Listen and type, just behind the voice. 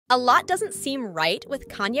A lot doesn't seem right with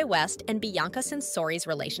Kanye West and Bianca Censori's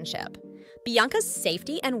relationship. Bianca's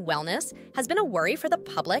safety and wellness has been a worry for the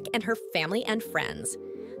public and her family and friends.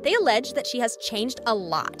 They allege that she has changed a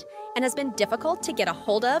lot and has been difficult to get a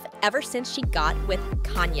hold of ever since she got with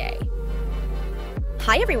Kanye.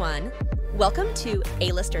 Hi everyone, welcome to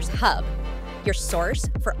A-Listers Hub, your source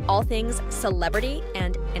for all things celebrity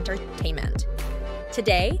and entertainment.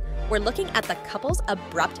 Today, we're looking at the couple's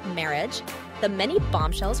abrupt marriage, the many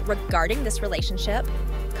bombshells regarding this relationship,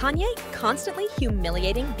 Kanye constantly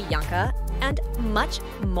humiliating Bianca, and much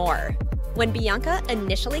more. When Bianca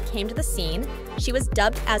initially came to the scene, she was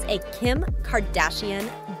dubbed as a Kim Kardashian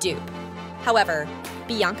dupe. However,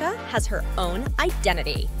 Bianca has her own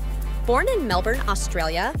identity. Born in Melbourne,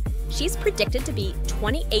 Australia, she's predicted to be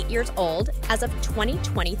 28 years old as of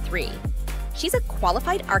 2023. She's a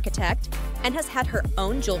qualified architect and has had her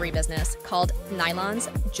own jewelry business called Nylon's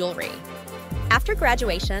Jewelry. After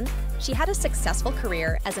graduation, she had a successful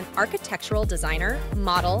career as an architectural designer,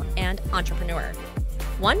 model, and entrepreneur.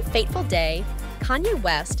 One fateful day, Kanye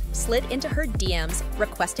West slid into her DMs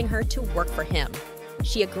requesting her to work for him.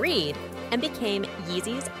 She agreed and became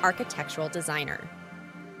Yeezy's architectural designer.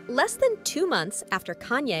 Less than 2 months after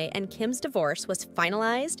Kanye and Kim's divorce was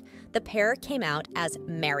finalized, the pair came out as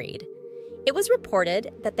married. It was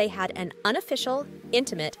reported that they had an unofficial,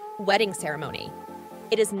 intimate wedding ceremony.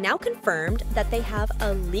 It is now confirmed that they have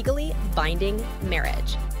a legally binding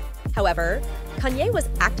marriage. However, Kanye was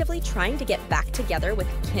actively trying to get back together with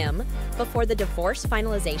Kim before the divorce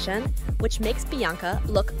finalization, which makes Bianca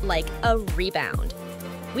look like a rebound.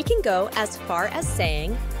 We can go as far as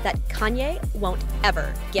saying that Kanye won't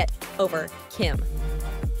ever get over Kim.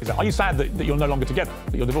 Are you sad that you're no longer together,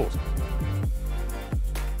 that you're divorced?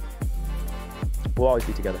 We'll always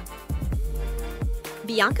be together.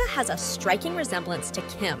 Bianca has a striking resemblance to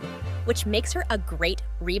Kim, which makes her a great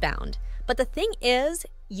rebound. But the thing is,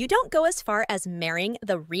 you don't go as far as marrying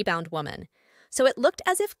the rebound woman. So it looked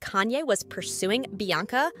as if Kanye was pursuing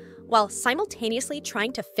Bianca while simultaneously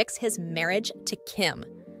trying to fix his marriage to Kim.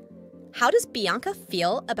 How does Bianca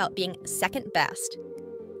feel about being second best?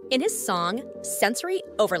 In his song, Sensory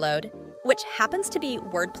Overload, which happens to be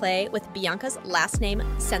wordplay with Bianca's last name,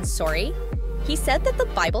 Censori, he said that the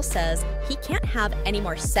Bible says he can't have any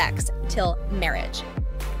more sex till marriage.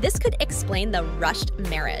 This could explain the rushed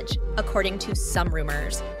marriage, according to some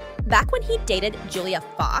rumors. Back when he dated Julia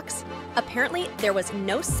Fox, apparently there was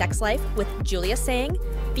no sex life with Julia saying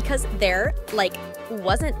because there,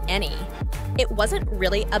 wasn't any. It wasn't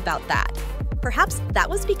really about that. Perhaps that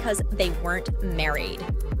was because they weren't married.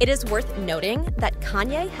 It is worth noting that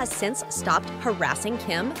Kanye has since stopped harassing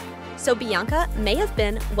Kim, so Bianca may have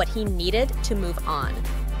been what he needed to move on.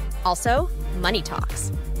 Also, money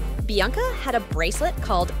talks. Bianca had a bracelet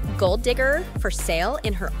called Gold Digger for sale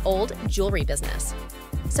in her old jewelry business.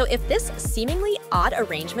 So if this seemingly odd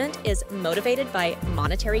arrangement is motivated by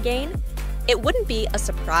monetary gain, it wouldn't be a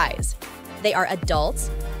surprise. They are adults,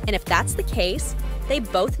 and if that's the case, they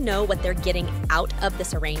both know what they're getting out of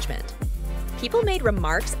this arrangement. People made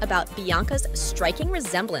remarks about Bianca's striking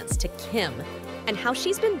resemblance to Kim and how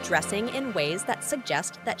she's been dressing in ways that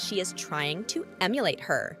suggest that she is trying to emulate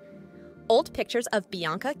her. Old pictures of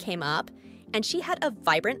Bianca came up, and she had a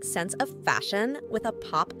vibrant sense of fashion with a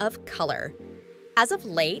pop of color. As of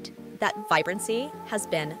late, that vibrancy has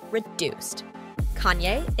been reduced.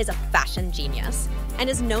 Kanye is a fashion genius and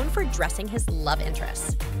is known for dressing his love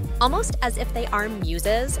interests, almost as if they are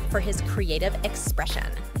muses for his creative expression.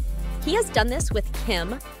 He has done this with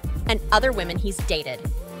Kim and other women he's dated.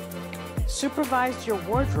 Supervised your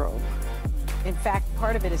wardrobe. In fact,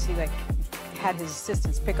 part of it is he had his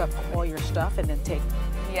assistants pick up all your stuff and then take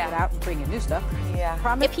it out and bring in new stuff.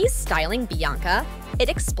 If he's styling Bianca, it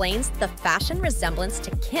explains the fashion resemblance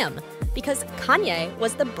to Kim because Kanye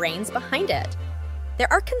was the brains behind it.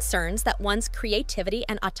 There are concerns that one's creativity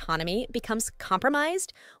and autonomy becomes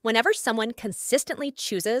compromised whenever someone consistently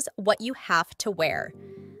chooses what you have to wear.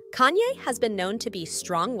 Kanye has been known to be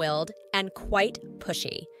strong-willed and quite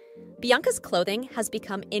pushy. Bianca's clothing has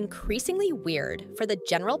become increasingly weird for the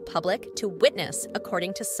general public to witness,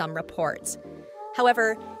 according to some reports.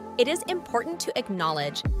 However, it is important to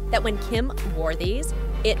acknowledge that when Kim wore these,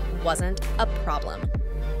 it wasn't a problem.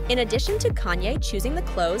 In addition to Kanye choosing the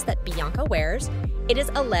clothes that Bianca wears, it is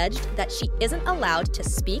alleged that she isn't allowed to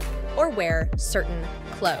speak or wear certain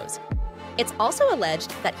clothes. It's also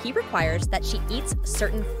alleged that he requires that she eats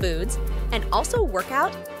certain foods and also work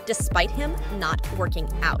out despite him not working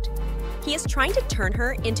out. He is trying to turn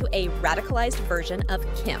her into a radicalized version of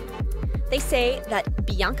Kim. They say that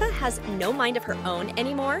Bianca has no mind of her own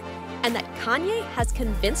anymore and that Kanye has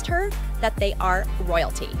convinced her that they are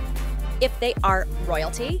royalty. If they are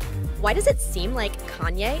royalty, why does it seem like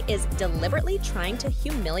Kanye is deliberately trying to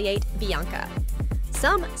humiliate Bianca?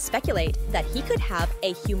 Some speculate that he could have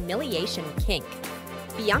a humiliation kink.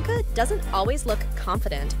 Bianca doesn't always look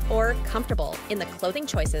confident or comfortable in the clothing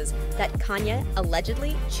choices that Kanye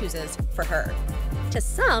allegedly chooses for her. To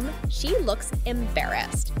some, she looks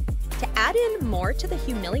embarrassed. To add in more to the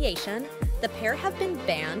humiliation, the pair have been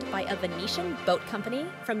banned by a Venetian boat company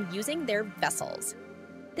from using their vessels.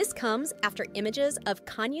 This comes after images of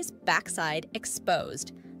Kanye's backside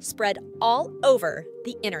exposed, spread all over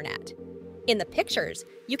the internet. In the pictures,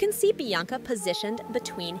 you can see Bianca positioned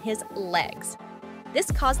between his legs. This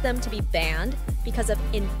caused them to be banned because of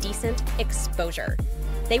indecent exposure.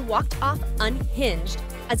 They walked off unhinged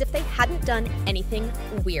as if they hadn't done anything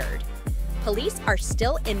weird. Police are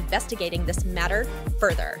still investigating this matter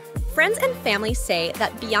further. Friends and family say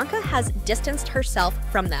that Bianca has distanced herself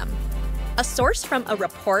from them. A source from a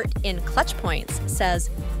report in Clutch Points says,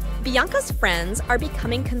 Bianca's friends are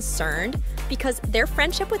becoming concerned because their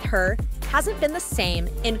friendship with her hasn't been the same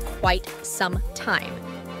in quite some time.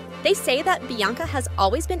 They say that Bianca has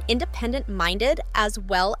always been independent-minded as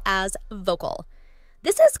well as vocal.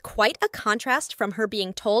 This is quite a contrast from her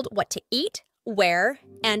being told what to eat, where,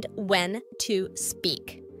 and when to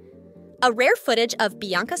speak. A rare footage of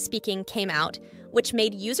Bianca speaking came out, which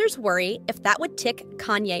made users worry if that would tick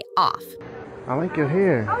Kanye off. I like your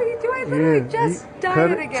hair. Oh, you do? I literally just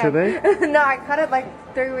dyed it again. Today? No, I cut it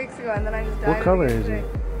like 3 weeks ago and then I just dyed it. What color is today.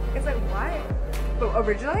 It's like white. But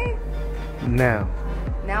originally?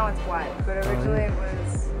 Now it's white, but originally it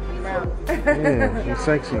was brown. Yeah, you're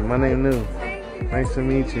sexy. My name New. Thank you. Nice to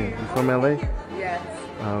meet you. You from LA? Yes.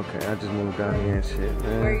 Oh, okay, I just moved down here and shit,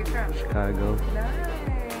 man. Where are you from? Chicago. Nice.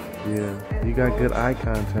 Yeah, you got good eye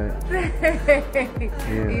contact.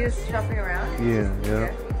 Yeah. You just shopping around?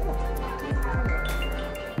 Yeah.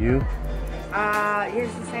 You? Yeah,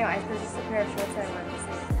 it's the same. I suppose just a pair of shorts I went to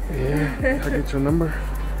see. Yeah. Can I get your number?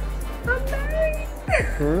 I'm married.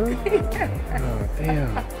 For real? Oh,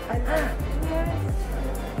 damn.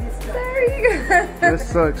 Sorry. That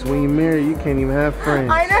sucks. When you marry, you can't even have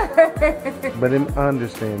friends. I know. But I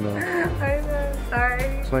understand, though. I know. Sorry.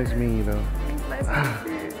 It's nice meeting you, though. Nice to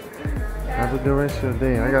meet you. Have a good rest of your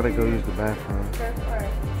day. I gotta go use the bathroom.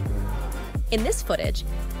 In this footage,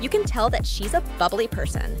 you can tell that she's a bubbly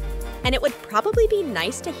person, and it would probably be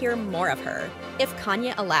nice to hear more of her if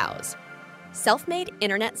Kanye allows. Self-made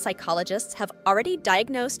internet psychologists have already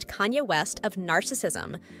diagnosed Kanye West of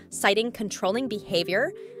narcissism, citing controlling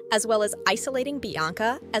behavior, as well as isolating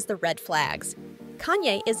Bianca as the red flags.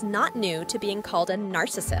 Kanye is not new to being called a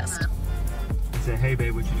narcissist. He said, hey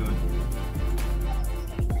babe, what you doing?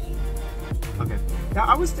 Okay. Now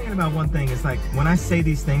I was thinking about one thing. It's like when I say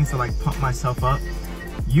these things to like pump myself up,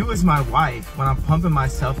 you as my wife, when I'm pumping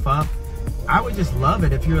myself up, I would just love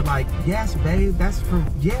it if you were like, yes, babe, that's for,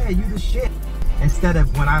 yeah, you the shit. Instead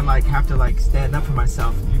of when I like have to like stand up for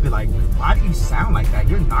myself, you'd be like, why do you sound like that?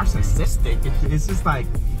 You're narcissistic. It's just like,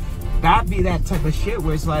 that'd be that type of shit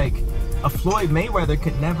where it's like, a Floyd Mayweather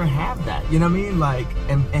could never have that. You know what I mean? Like,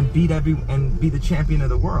 and be the champion of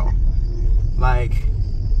the world. Like,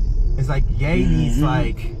 it's like Ye needs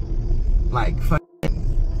like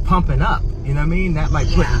fucking pumping up. You know what I mean? Not like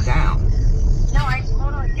putting down. No, I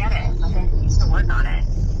totally get it. Like, I used to work on it.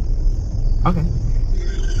 Okay.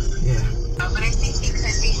 Yeah. But I think it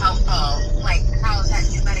could be helpful. Like, how that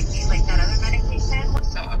new medication, like that other medication.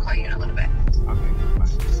 So I'll call you in a little bit. Okay,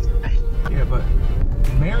 bye. Yeah, but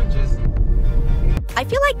marriages. I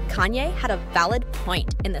feel like Kanye had a valid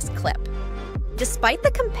point in this clip. Despite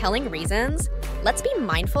the compelling reasons, let's be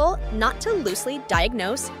mindful not to loosely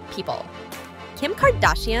diagnose people. Kim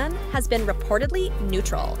Kardashian has been reportedly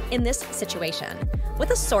neutral in this situation, with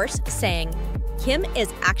a source saying Kim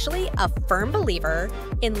is actually a firm believer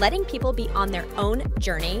in letting people be on their own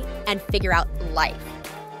journey and figure out life.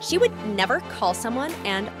 She would never call someone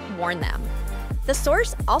and warn them. The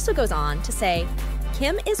source also goes on to say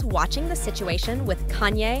Kim is watching the situation with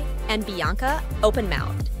Kanye and Bianca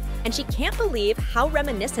open-mouthed, and she can't believe how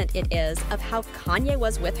reminiscent it is of how Kanye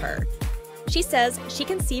was with her. She says she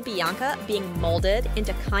can see Bianca being molded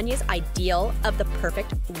into Kanye's ideal of the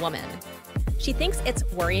perfect woman. She thinks it's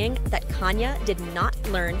worrying that Kanye did not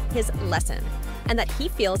learn his lesson and that he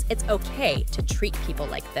feels it's okay to treat people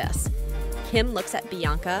like this. Kim looks at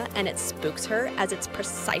Bianca and it spooks her as it's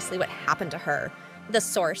precisely what happened to her. The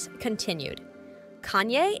source continued.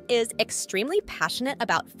 Kanye is extremely passionate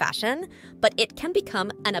about fashion, but it can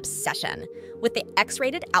become an obsession, with the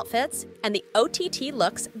X-rated outfits and the OTT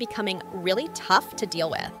looks becoming really tough to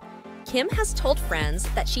deal with. Kim has told friends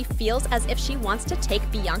that she feels as if she wants to take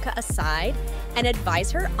Bianca aside and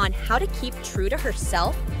advise her on how to keep true to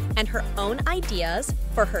herself and her own ideas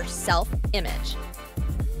for her self-image.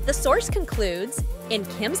 The source concludes, in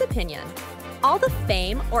Kim's opinion, all the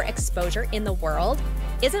fame or exposure in the world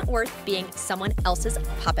isn't worth being someone else's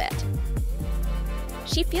puppet.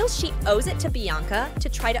 She feels she owes it to Bianca to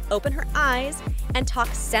try to open her eyes and talk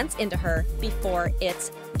sense into her before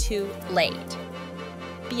it's too late.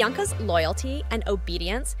 Bianca's loyalty and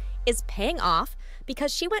obedience is paying off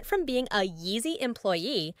because she went from being a Yeezy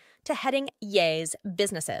employee to heading Ye's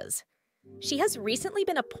businesses. She has recently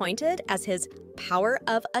been appointed as his power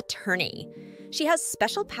of attorney. She has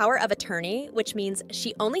special power of attorney, which means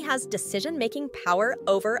she only has decision-making power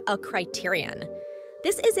over a criterion.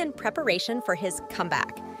 This is in preparation for his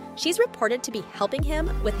comeback. She's reported to be helping him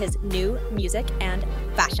with his new music and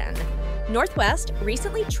fashion. Northwest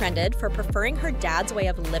recently trended for preferring her dad's way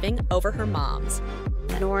of living over her mom's.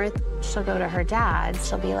 North, she'll go to her dad.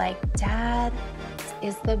 She'll be like, Dad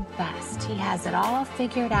is the best. He has it all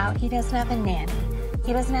figured out. He doesn't have a nanny.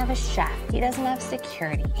 He doesn't have a chef. He doesn't have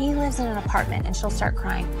security. He lives in an apartment, and she'll start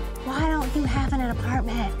crying. Why don't you have an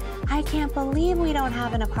apartment? I can't believe we don't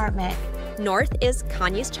have an apartment. North is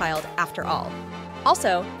Kanye's child after all.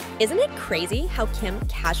 Also, isn't it crazy how Kim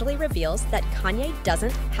casually reveals that Kanye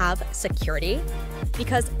doesn't have security?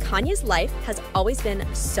 Because Kanye's life has always been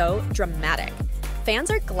so dramatic.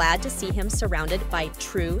 Fans are glad to see him surrounded by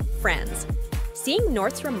true friends. Seeing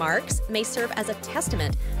North's remarks may serve as a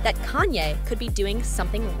testament that Kanye could be doing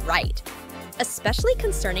something right, especially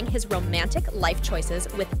concerning his romantic life choices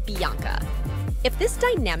with Bianca. If this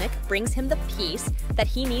dynamic brings him the peace that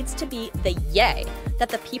he needs to be the Ye that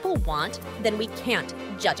the people want, then we can't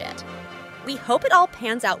judge it. We hope it all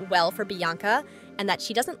pans out well for Bianca and that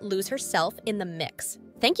she doesn't lose herself in the mix.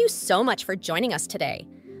 Thank you so much for joining us today.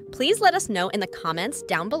 Please let us know in the comments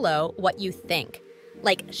down below what you think.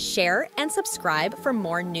 Like, share, and subscribe for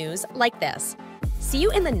more news like this. See you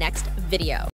in the next video.